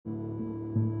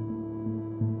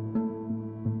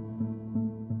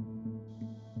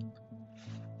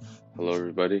Hello,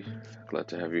 everybody. Glad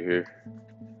to have you here.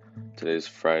 Today is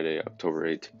Friday, October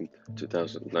 18th,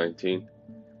 2019.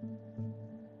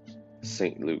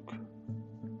 St. Luke.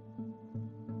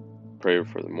 Prayer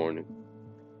for the morning.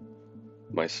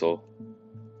 My soul,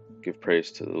 give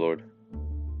praise to the Lord.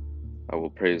 I will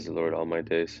praise the Lord all my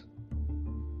days.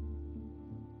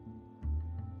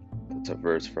 That's a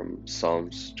verse from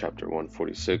Psalms chapter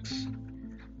 146,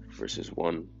 verses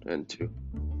 1 and 2.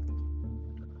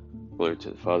 Glory to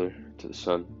the Father, to the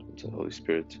Son, and to the Holy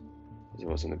Spirit, as it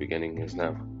was in the beginning, is now,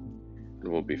 and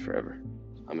will be forever.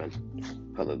 Amen.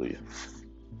 Hallelujah.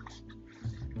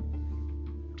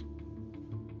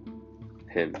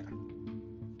 Hymn.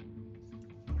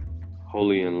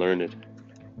 Holy and learned,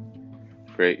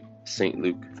 great St.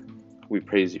 Luke, we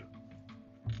praise you.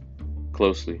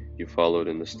 Closely you followed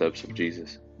in the steps of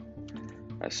Jesus,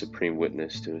 as supreme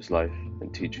witness to his life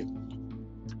and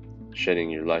teaching,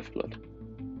 shedding your lifeblood.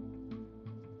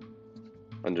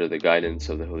 Under the guidance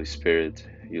of the Holy Spirit,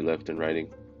 you left in writing,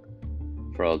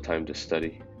 for all time to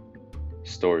study,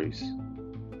 stories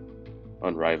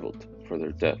unrivaled for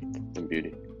their depth and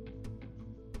beauty.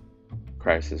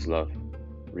 Christ's love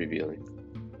revealing.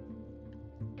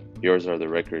 Yours are the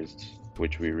records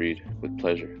which we read with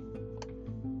pleasure,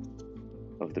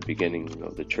 of the beginning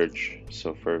of the Church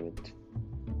so fervent,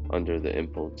 under the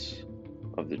impulse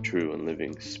of the true and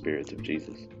living Spirit of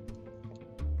Jesus.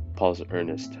 Paul's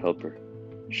earnest helper,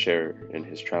 sharer in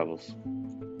his travels,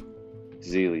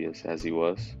 zealous as he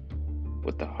was,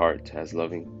 with the heart as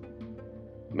loving,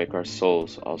 make our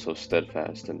souls also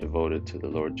steadfast and devoted to the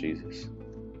Lord Jesus.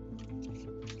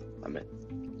 Amen.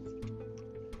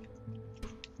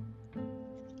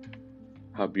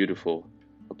 How beautiful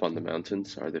upon the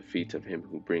mountains are the feet of him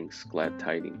who brings glad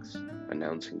tidings,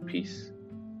 announcing peace,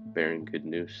 bearing good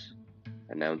news,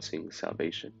 announcing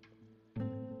salvation.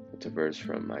 It's a verse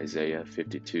from Isaiah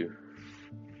 52,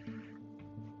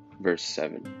 verse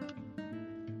 7.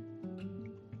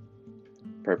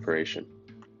 Preparation.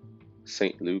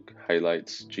 St. Luke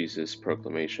highlights Jesus'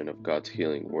 proclamation of God's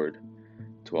healing word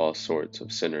to all sorts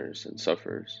of sinners and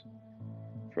sufferers,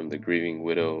 from the grieving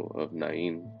widow of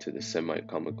Nain to the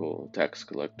semi-comical tax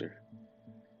collector,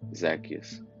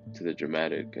 Zacchaeus, to the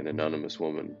dramatic and anonymous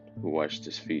woman who washed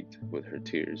his feet with her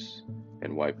tears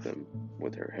and wiped them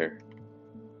with her hair.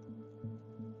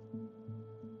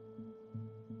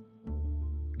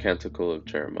 Canticle of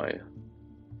Jeremiah.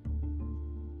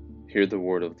 Hear the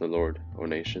word of the Lord, O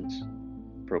nations,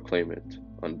 proclaim it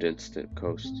on distant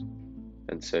coasts,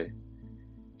 and say,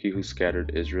 He who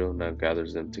scattered Israel now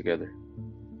gathers them together,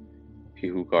 he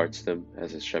who guards them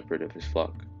as a shepherd of his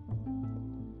flock.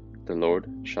 The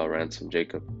Lord shall ransom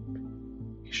Jacob,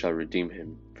 he shall redeem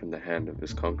him from the hand of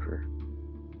his conqueror.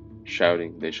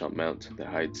 Shouting they shall mount the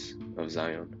heights of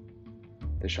Zion,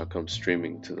 they shall come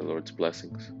streaming to the Lord's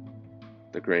blessings,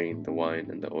 the grain, the wine,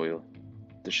 and the oil,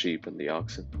 the sheep and the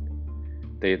oxen.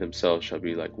 They themselves shall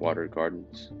be like watered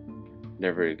gardens,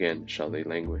 never again shall they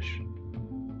languish.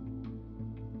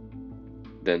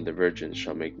 Then the virgins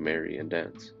shall make merry and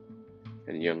dance,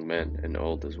 and young men and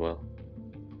old as well.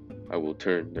 I will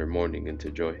turn their mourning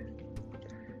into joy.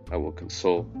 I will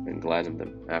console and gladden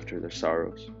them after their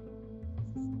sorrows.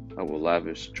 I will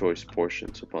lavish choice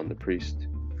portions upon the priest,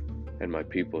 and my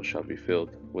people shall be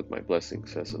filled with my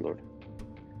blessings, says the Lord.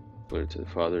 Glory to the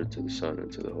Father, to the Son, and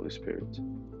to the Holy Spirit.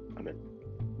 Amen.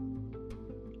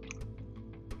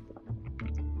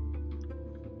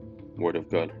 Word of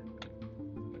God.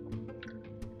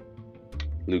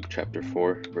 Luke chapter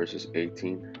 4, verses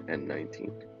 18 and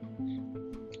 19.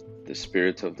 The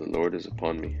Spirit of the Lord is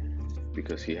upon me,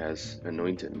 because he has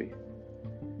anointed me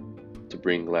to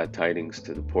bring glad tidings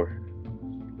to the poor.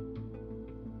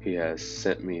 He has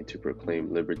sent me to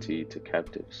proclaim liberty to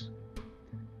captives,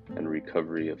 and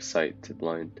recovery of sight to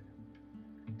blind,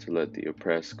 to let the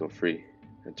oppressed go free,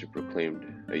 and to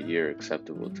proclaim a year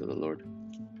acceptable to the Lord.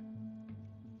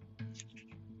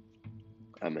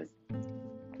 Amen.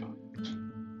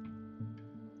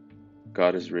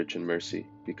 God is rich in mercy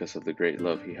because of the great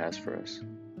love he has for us.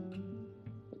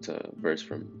 That's a verse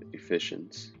from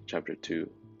Ephesians chapter 2,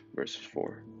 verse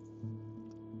 4.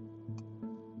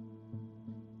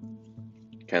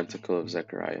 Canticle of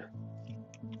Zechariah.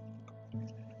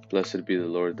 Blessed be the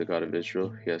Lord, the God of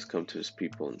Israel. He has come to his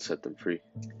people and set them free.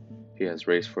 He has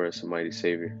raised for us a mighty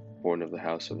Savior, born of the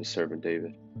house of his servant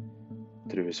David.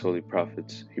 Through his holy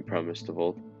prophets, he promised of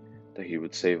old that he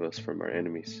would save us from our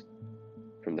enemies,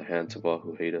 from the hands of all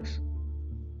who hate us.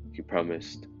 He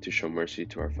promised to show mercy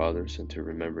to our fathers and to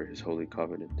remember his holy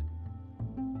covenant.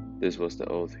 This was the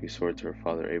oath he swore to our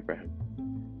father Abraham,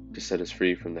 to set us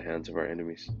free from the hands of our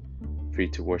enemies, free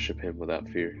to worship him without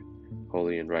fear,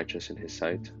 holy and righteous in his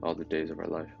sight all the days of our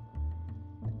life.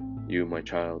 You, my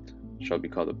child, shall be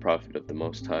called a prophet of the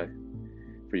Most High,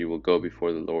 for you will go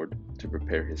before the Lord to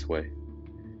prepare his way,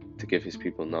 to give his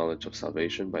people knowledge of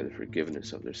salvation by the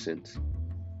forgiveness of their sins.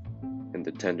 In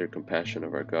the tender compassion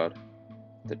of our God,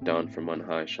 the dawn from on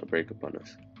high shall break upon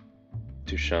us,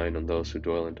 to shine on those who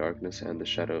dwell in darkness and the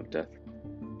shadow of death,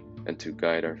 and to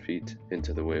guide our feet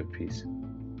into the way of peace.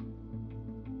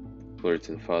 Glory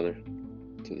to the Father,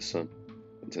 to the Son,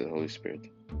 and to the Holy Spirit,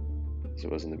 as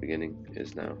it was in the beginning,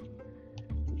 is now,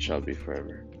 and shall be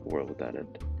forever, a world without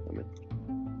end. Amen.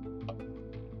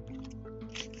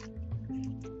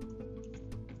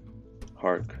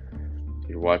 Hark,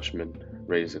 your watchmen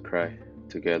raise a cry,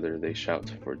 together they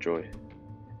shout for joy,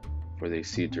 for they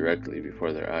see directly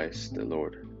before their eyes the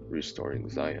Lord restoring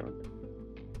Zion.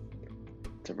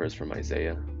 It's a verse from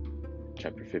Isaiah,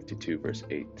 chapter 52, verse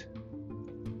 8.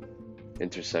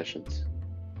 Intercessions.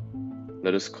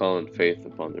 Let us call in faith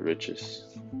upon the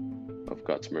riches of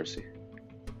God's mercy.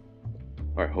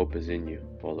 Our hope is in you,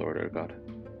 O Lord our God.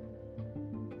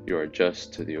 You are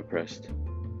just to the oppressed.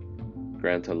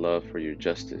 Grant a love for your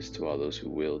justice to all those who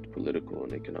wield political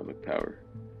and economic power.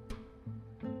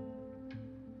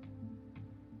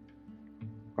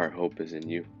 Our hope is in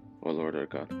you, O Lord our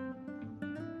God.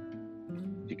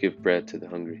 You give bread to the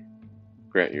hungry.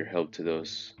 Grant your help to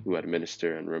those who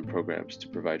administer and run programs to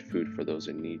provide food for those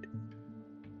in need.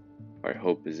 Our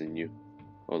hope is in you,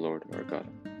 O Lord our God.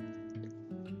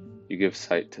 You give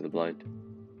sight to the blind.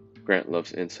 Grant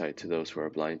love's insight to those who are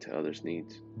blind to others'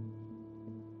 needs.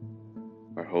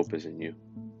 Our hope is in you,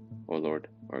 O Lord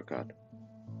our God.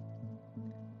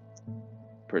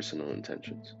 Personal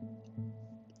intentions.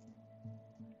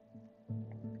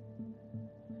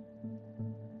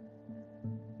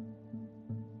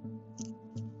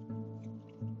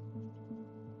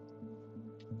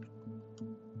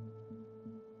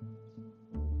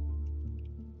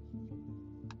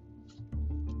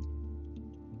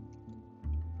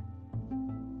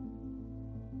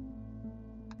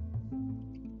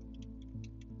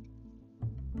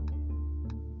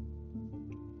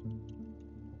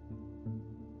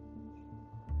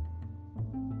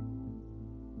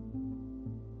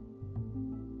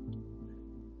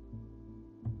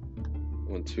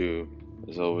 I want to,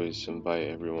 as always, invite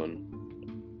everyone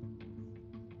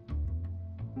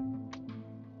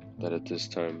that at this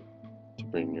time to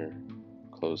bring your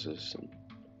closest and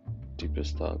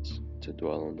deepest thoughts, to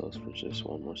dwell on those for just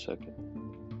one more second.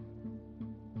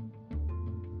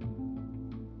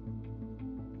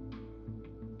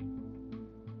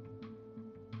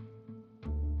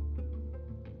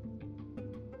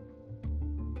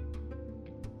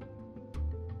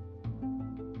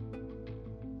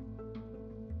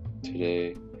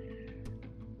 Today,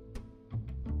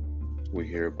 we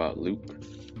hear about Luke,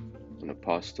 an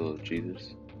apostle of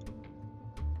Jesus.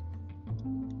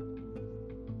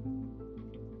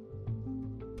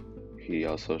 He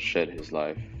also shed his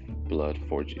life blood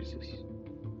for Jesus.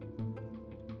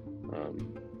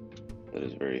 That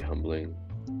is very humbling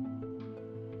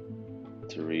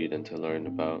to read and to learn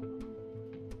about.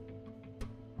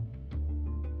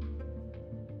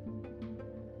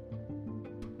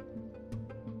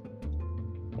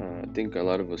 I think a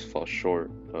lot of us fall short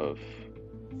of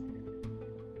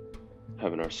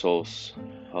having our souls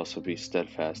also be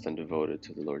steadfast and devoted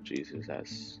to the Lord Jesus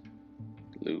as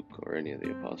Luke or any of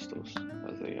the apostles,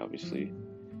 as they obviously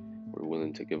were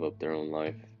willing to give up their own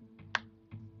life.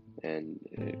 And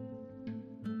it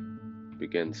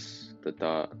begins the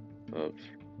thought of,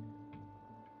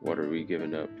 what are we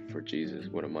giving up for Jesus?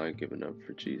 What am I giving up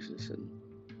for Jesus? And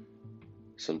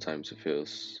sometimes it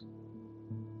feels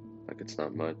like it's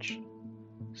not much.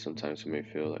 Sometimes it may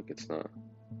feel like it's not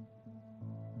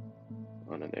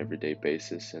on an everyday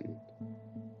basis and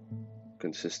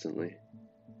consistently,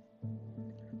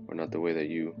 or not the way that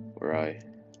you or I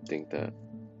think that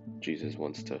Jesus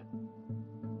wants to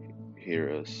hear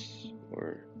us,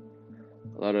 or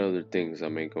a lot of other things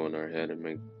that may go in our head and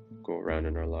may go around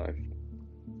in our life.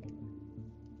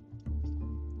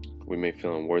 We may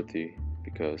feel unworthy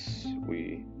because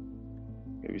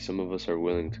maybe some of us are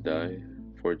willing to die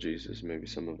for Jesus. Maybe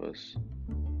some of us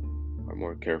are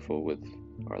more careful with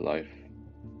our life.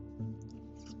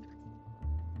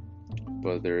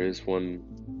 But there is one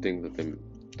thing that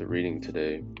the reading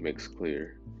today makes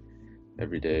clear.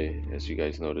 Every day, as you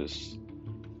guys notice,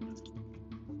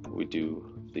 we do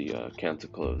the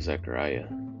Canticle of Zechariah.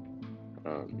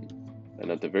 And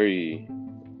at the very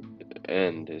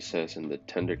end, it says, in the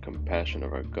tender compassion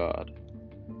of our God,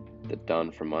 the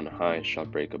dawn from on high shall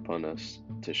break upon us,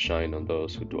 to shine on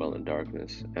those who dwell in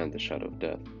darkness and the shadow of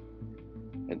death,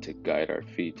 and to guide our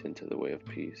feet into the way of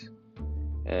peace.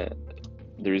 And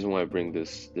the reason why I bring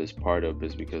this part up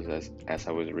is because as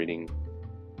I was reading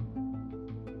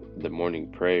the morning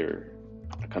prayer,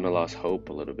 I kind of lost hope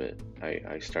a little bit.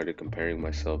 I started comparing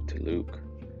myself to Luke.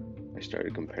 I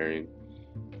started comparing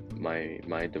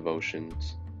my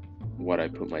devotions, what I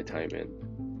put my time in,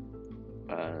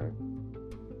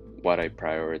 what I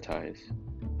prioritize,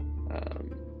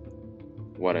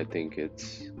 what I think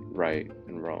it's right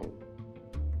and wrong,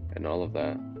 and all of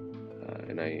that.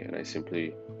 And I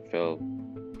simply felt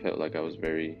like I was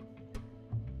very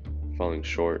falling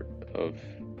short of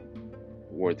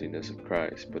worthiness of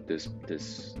Christ. But this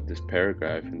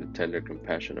paragraph in the tender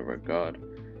compassion of our God,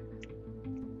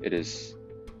 it is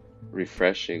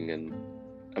refreshing and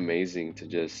amazing to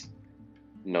just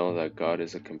know that God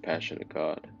is a compassionate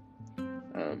God,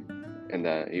 and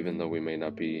that even though we may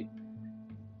not be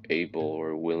able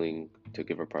or willing to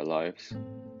give up our lives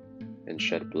and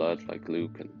shed blood like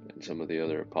Luke and some of the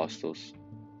other apostles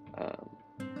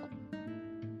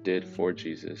did for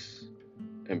Jesus,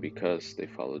 and because they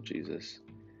followed Jesus,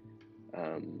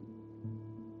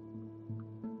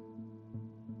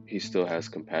 he still has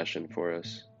compassion for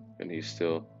us, and he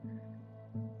still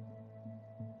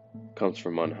comes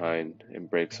from on high and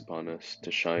breaks upon us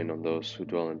to shine on those who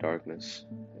dwell in darkness.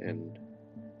 And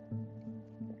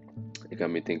it got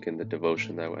me thinking, the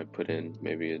devotion that I put in,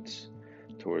 maybe it's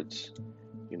towards,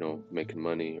 making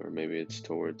money, or maybe it's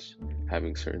towards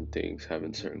having certain things,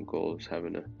 having certain goals,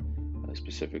 having a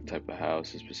specific type of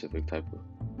house, a specific type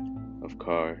of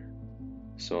car,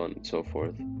 so on and so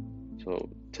forth. So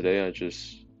today I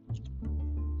just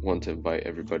want to invite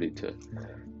everybody to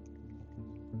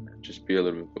just be a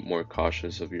little bit more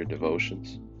cautious of your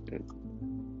devotions. And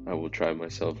I will try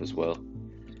myself as well.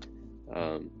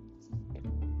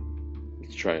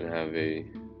 Let's try and have a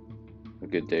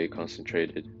good day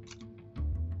concentrated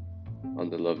on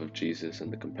the love of Jesus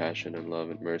and the compassion and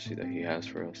love and mercy that he has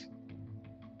for us.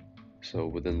 So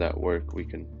within that work, we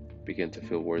can begin to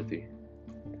feel worthy.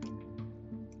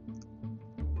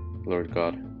 Lord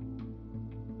God,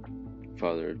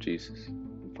 Father of Jesus,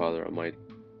 and Father Almighty,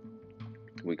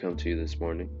 we come to you this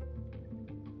morning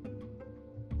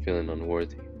feeling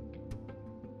unworthy,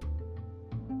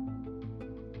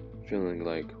 feeling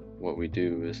like what we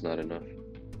do is not enough.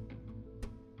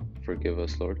 Forgive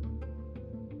us, Lord,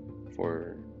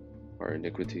 for our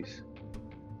iniquities,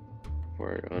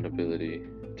 for our inability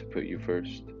to put you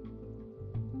first.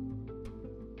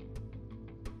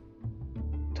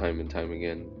 Time and time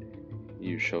again,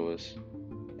 you show us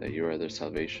that you are the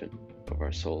salvation of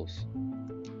our souls.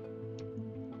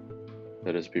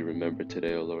 Let us be remembered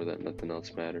today, O Lord, that nothing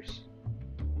else matters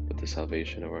but the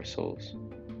salvation of our souls.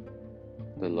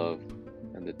 The love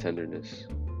and the tenderness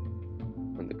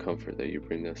and the comfort that you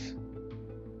bring us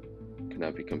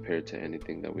cannot be compared to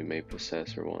anything that we may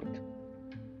possess or want.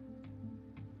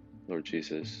 Lord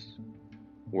Jesus,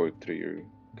 work through your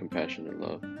compassion and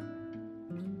love,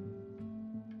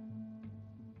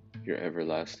 your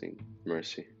everlasting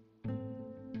mercy.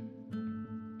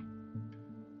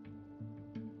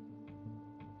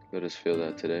 Let us feel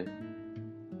that today,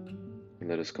 and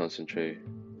let us concentrate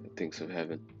on things of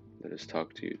heaven. Let us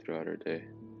talk to you throughout our day.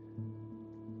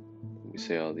 We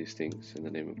say all these things in the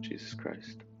name of Jesus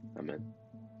Christ. Amen.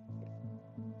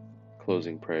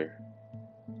 Closing prayer.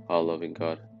 All-loving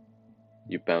God,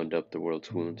 you bound up the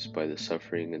world's wounds by the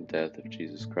suffering and death of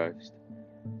Jesus Christ.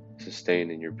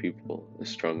 Sustain in your people a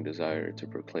strong desire to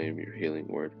proclaim your healing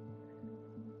word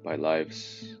by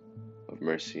lives of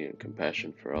mercy and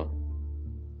compassion for all.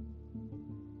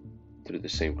 Through the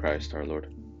same Christ our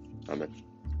Lord. Amen.